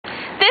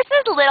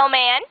little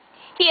man.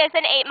 He is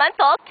an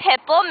 8-month-old Pit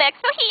Bull mix,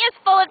 so he is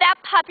full of that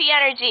puppy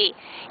energy.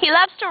 He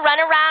loves to run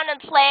around and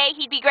play.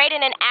 He'd be great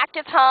in an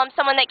active home,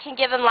 someone that can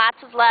give him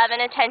lots of love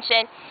and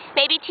attention.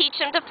 Maybe teach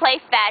him to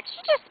play fetch.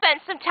 Just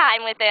spend some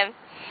time with him.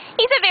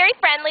 He's a very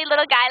friendly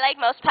little guy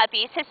like most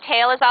puppies. His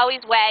tail is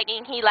always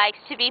wagging. He likes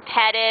to be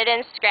petted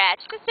and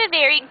scratched. Just a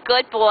very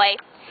good boy.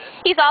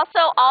 He's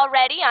also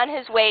already on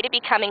his way to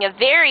becoming a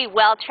very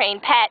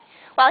well-trained pet.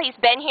 While he's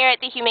been here at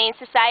the Humane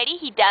Society,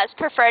 he does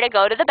prefer to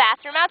go to the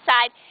bathroom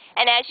outside,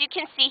 and as you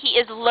can see, he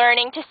is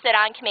learning to sit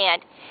on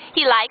command.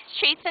 He likes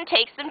treats and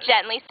takes them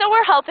gently, so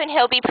we're hoping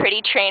he'll be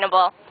pretty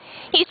trainable.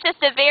 He's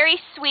just a very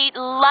sweet,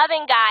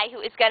 loving guy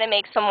who is going to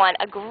make someone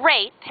a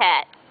great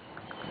pet.